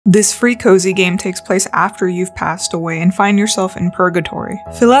This free cozy game takes place after you've passed away and find yourself in Purgatory.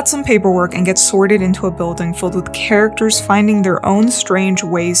 Fill out some paperwork and get sorted into a building filled with characters finding their own strange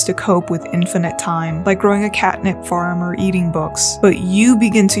ways to cope with infinite time, like growing a catnip farm or eating books. But you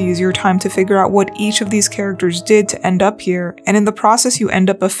begin to use your time to figure out what each of these characters did to end up here, and in the process you end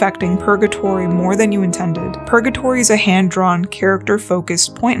up affecting Purgatory more than you intended. Purgatory is a hand-drawn,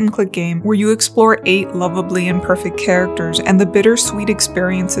 character-focused, point-and-click game where you explore 8 lovably imperfect characters and the bittersweet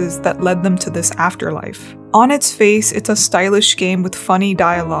experiences that led them to this afterlife. On its face, it's a stylish game with funny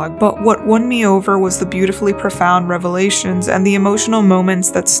dialogue, but what won me over was the beautifully profound revelations and the emotional moments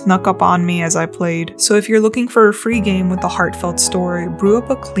that snuck up on me as I played. So if you're looking for a free game with a heartfelt story, brew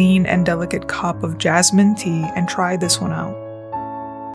up a clean and delicate cup of jasmine tea and try this one out.